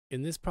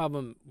In this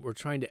problem, we're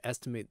trying to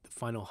estimate the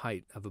final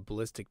height of a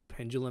ballistic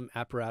pendulum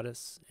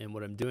apparatus, and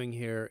what I'm doing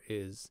here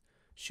is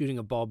shooting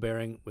a ball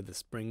bearing with a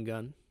spring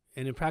gun.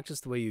 And in practice,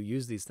 the way you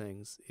use these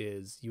things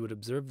is you would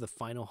observe the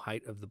final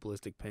height of the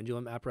ballistic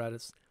pendulum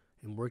apparatus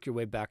and work your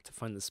way back to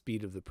find the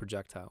speed of the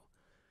projectile.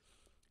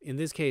 In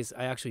this case,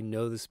 I actually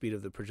know the speed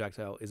of the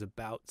projectile is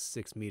about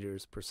 6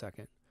 meters per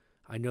second.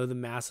 I know the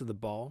mass of the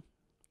ball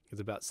is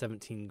about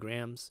 17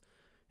 grams.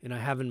 And I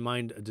have in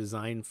mind a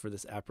design for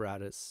this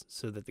apparatus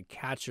so that the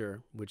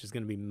catcher, which is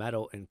going to be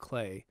metal and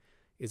clay,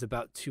 is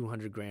about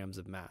 200 grams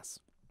of mass.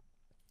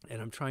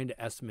 And I'm trying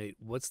to estimate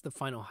what's the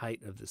final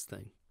height of this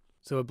thing.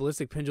 So a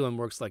ballistic pendulum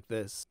works like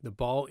this. The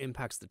ball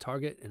impacts the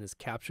target and is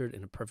captured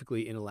in a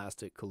perfectly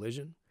inelastic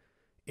collision.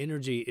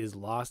 Energy is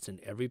lost in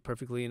every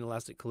perfectly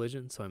inelastic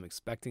collision, so I'm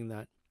expecting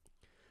that.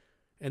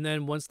 And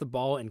then once the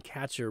ball and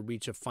catcher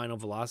reach a final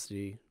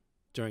velocity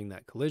during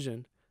that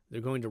collision, they're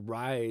going to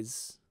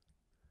rise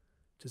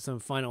to some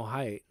final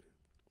height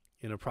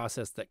in a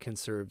process that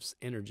conserves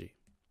energy.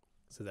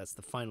 So that's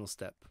the final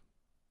step.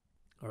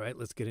 All right,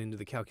 let's get into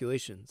the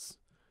calculations.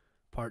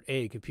 Part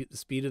A, compute the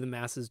speed of the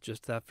masses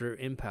just after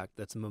impact.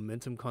 That's a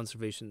momentum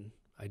conservation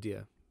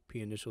idea.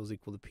 P initial is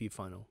equal to P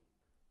final.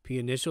 P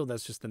initial,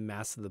 that's just the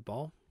mass of the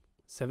ball.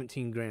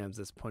 17 grams,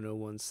 that's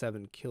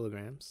 0.017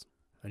 kilograms.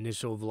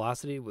 Initial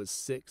velocity was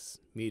 6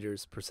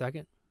 meters per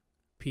second.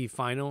 P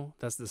final,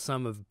 that's the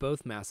sum of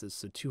both masses,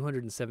 so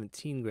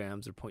 217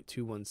 grams or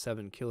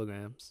 0.217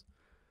 kilograms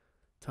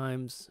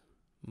times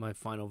my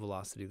final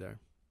velocity there.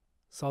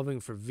 Solving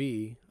for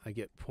V, I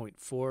get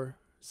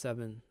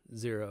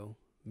 0.470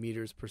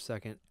 meters per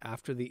second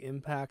after the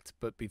impact,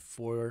 but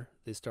before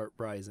they start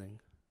rising.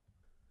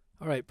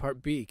 All right,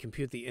 part B,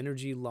 compute the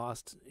energy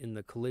lost in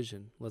the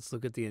collision. Let's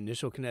look at the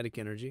initial kinetic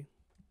energy.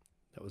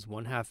 That was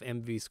 1/2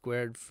 mv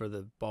squared for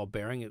the ball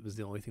bearing. It was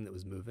the only thing that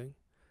was moving.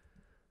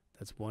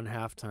 That's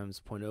 1/2 times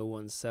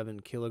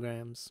 0.017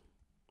 kilograms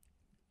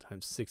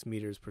times 6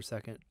 meters per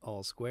second,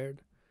 all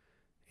squared.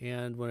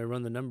 And when I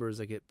run the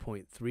numbers, I get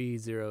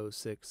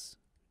 0.306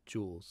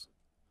 joules.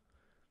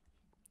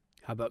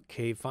 How about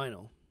K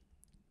final?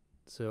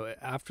 So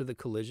after the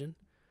collision,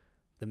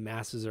 the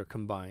masses are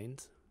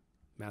combined.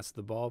 Mass of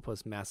the ball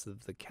plus mass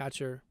of the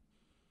catcher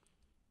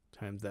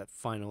times that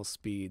final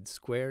speed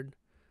squared.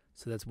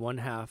 So that's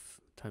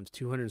 1/2 times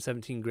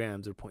 217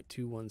 grams or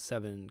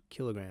 0.217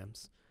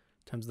 kilograms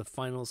times the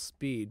final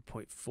speed,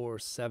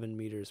 0.47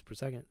 meters per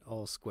second,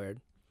 all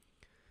squared.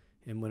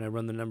 And when I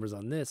run the numbers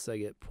on this, I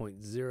get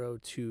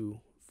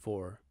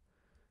 0.024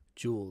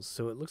 joules.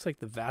 So it looks like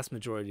the vast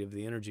majority of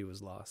the energy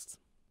was lost.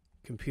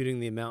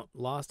 Computing the amount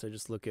lost, I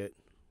just look at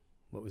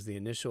what was the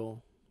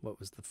initial, what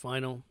was the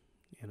final,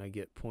 and I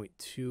get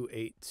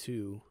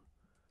 0.282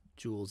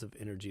 joules of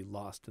energy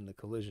lost in the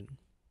collision.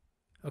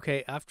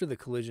 Okay, after the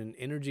collision,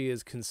 energy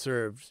is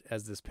conserved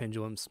as this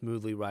pendulum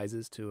smoothly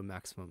rises to a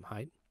maximum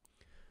height.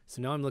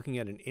 So now I'm looking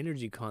at an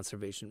energy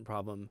conservation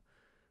problem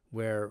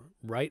where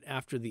right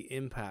after the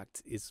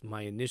impact is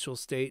my initial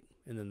state,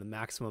 and then the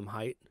maximum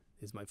height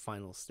is my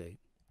final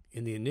state.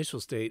 In the initial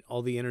state,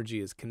 all the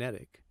energy is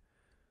kinetic.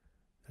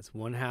 That's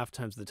 1/2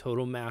 times the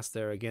total mass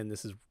there. Again,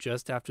 this is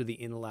just after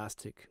the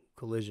inelastic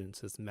collision.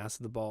 So it's the mass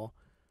of the ball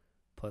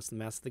plus the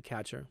mass of the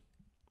catcher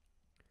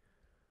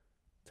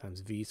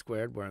times V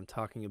squared, where I'm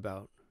talking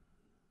about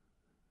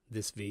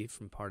this V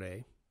from part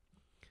A.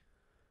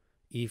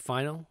 E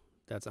final,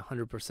 that's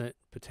 100%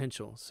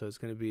 potential. So it's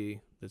going to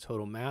be the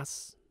total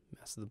mass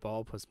of the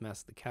ball plus mass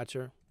of the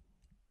catcher,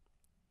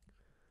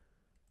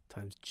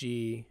 times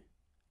G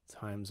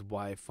times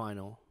Y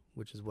final,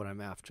 which is what I'm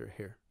after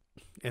here.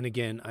 And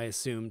again, I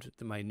assumed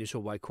that my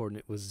initial Y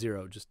coordinate was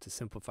 0, just to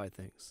simplify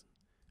things.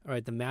 All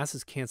right, the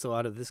masses cancel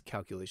out of this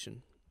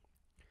calculation,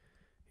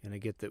 and I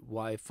get that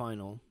Y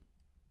final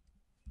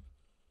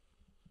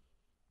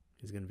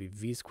is going to be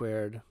V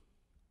squared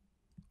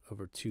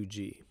over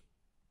 2G.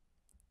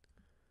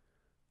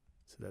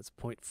 So that's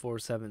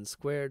 0.47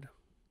 squared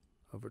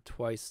over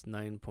twice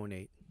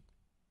 9.8.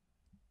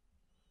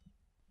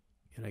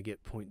 And I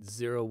get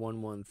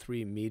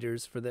 0.0113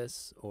 meters for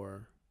this,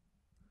 or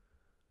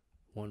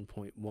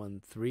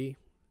 1.13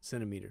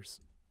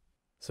 centimeters.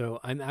 So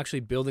I'm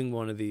actually building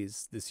one of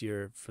these this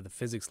year for the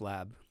physics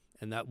lab,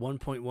 and that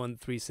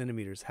 1.13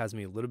 centimeters has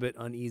me a little bit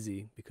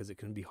uneasy because it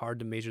can be hard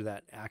to measure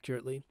that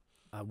accurately.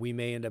 We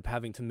may end up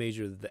having to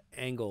measure the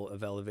angle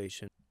of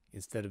elevation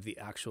instead of the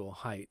actual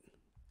height,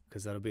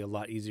 because that'll be a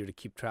lot easier to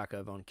keep track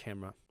of on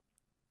camera.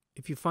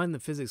 If you find the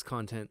physics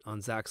content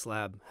on Zach's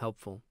Lab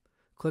helpful,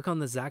 click on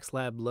the Zach's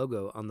Lab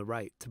logo on the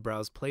right to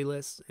browse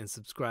playlists and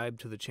subscribe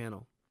to the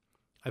channel.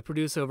 I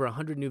produce over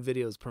 100 new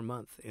videos per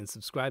month, and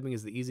subscribing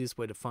is the easiest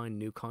way to find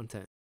new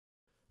content.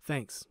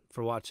 Thanks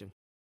for watching.